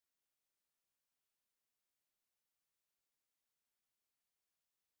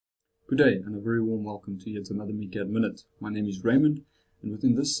Good day and a very warm welcome to yet another Mecadminute. My name is Raymond, and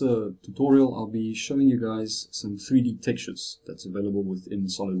within this tutorial I'll be showing you guys some 3D textures that's available within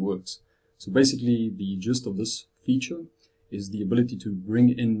Solidworks. So basically the gist of this feature is the ability to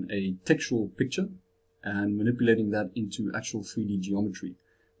bring in a textual picture and manipulating that into actual 3D geometry.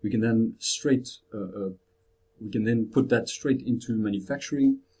 We can then put that straight into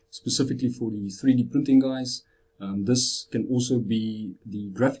manufacturing, specifically for the 3D printing guys. This can also be the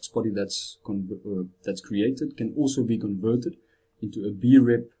graphics body that's created can also be converted into a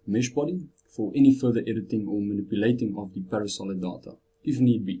BREP mesh body for any further editing or manipulating of the parasolid data, if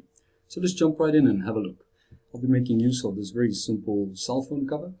need be. So let's jump right in and have a look. I'll be making use of this very simple cell phone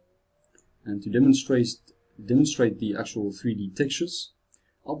cover, and to demonstrate the actual 3D textures,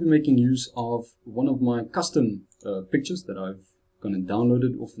 I'll be making use of one of my custom pictures that I've gone and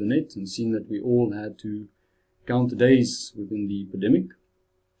downloaded off the net, and seeing that we all had to count the days within the pandemic,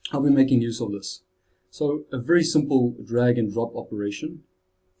 I'll be making use of this. So a very simple drag and drop operation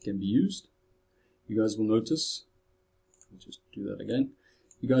can be used. You guys will notice, I'll just do that again.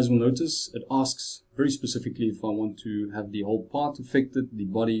 You guys will notice it asks very specifically if I want to have the whole part affected, the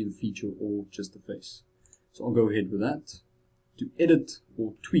body, the feature, or just the face. So I'll go ahead with that. To edit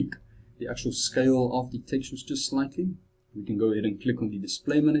or tweak the actual scale of the textures just slightly, we can go ahead and click on the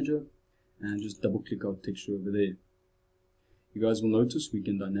display manager and just double click our texture over there. You guys will notice we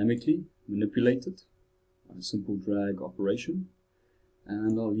can dynamically manipulate it, a simple drag operation,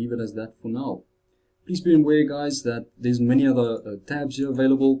 and I'll leave it as that for now. Please be aware, guys, that there's many other tabs here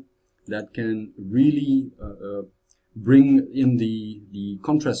available that can really bring in the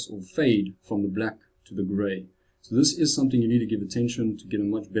contrast or fade from the black to the gray. So this is something you need to give attention to get a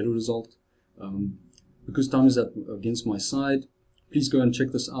much better result. Because time is against my side, please go and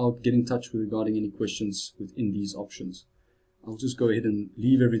check this out. Get in touch regarding any questions within these options. I'll just go ahead and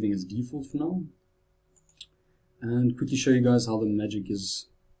leave everything as default for now, and quickly show you guys how the magic is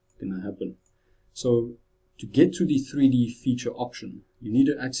going to happen. So to get to the 3D feature option, you need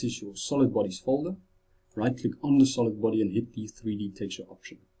to access your solid bodies folder, right click on the solid body and hit the 3D texture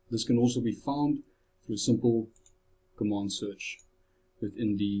option. This can also be found through a simple command search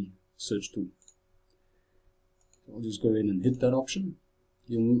within the search tool. I'll just go ahead and hit that option.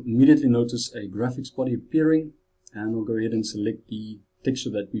 You'll immediately notice a graphics body appearing, and I'll go ahead and select the texture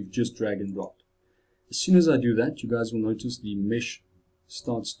that we've just dragged and dropped. As soon as I do that, you guys will notice the mesh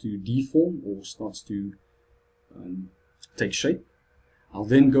starts to deform or starts to take shape. I'll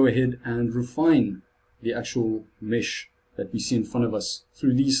then go ahead and refine the actual mesh that we see in front of us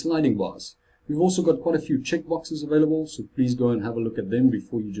through these sliding bars. We've also got quite a few checkboxes available, so please go and have a look at them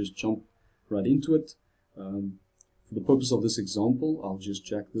before you just jump right into it. For the purpose of this example, I'll just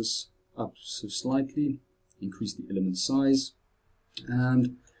jack this up so slightly, increase the element size,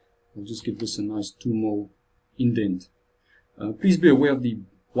 and I'll just give this a nice 2 mil indent. Please be aware of the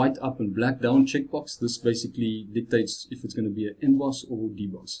white up and black down checkbox. This basically dictates if it's going to be an emboss or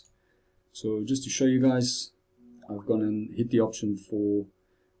deboss. So just to show you guys, I've gone and hit the option for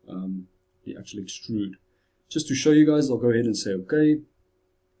the actual extrude. Just to show you guys, I'll go ahead and say OK,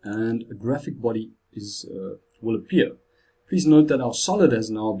 and a graphic body will appear. Please note that our solid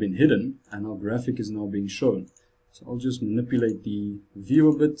has now been hidden and our graphic is now being shown. So I'll just manipulate the view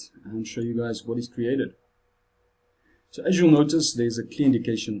a bit and show you guys what is created. So as you'll notice, there's a clear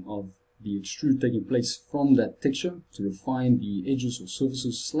indication of the extrude taking place from that texture to refine the edges or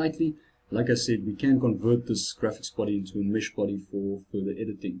surfaces slightly. Like I said, we can convert this graphics body into a mesh body for further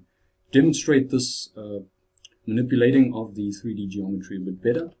editing. Demonstrate this manipulating of the 3D geometry a bit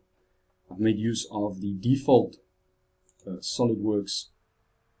better. I've made use of the default Solidworks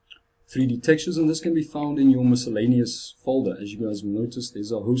 3D textures, and this can be found in your miscellaneous folder. As you guys will notice,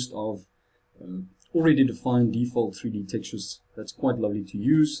 there's a host of already defined default 3D textures that's quite lovely to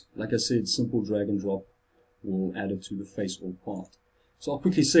use. Like I said, simple drag and drop will add it to the face or part. So I'll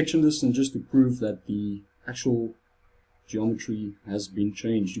quickly section this, and just to prove that the actual geometry has been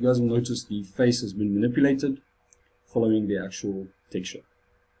changed. You guys will notice the face has been manipulated following the actual texture.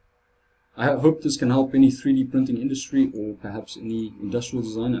 I hope this can help any 3D printing industry or perhaps any industrial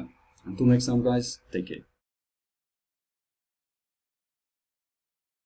designer. Until next time, guys, take care.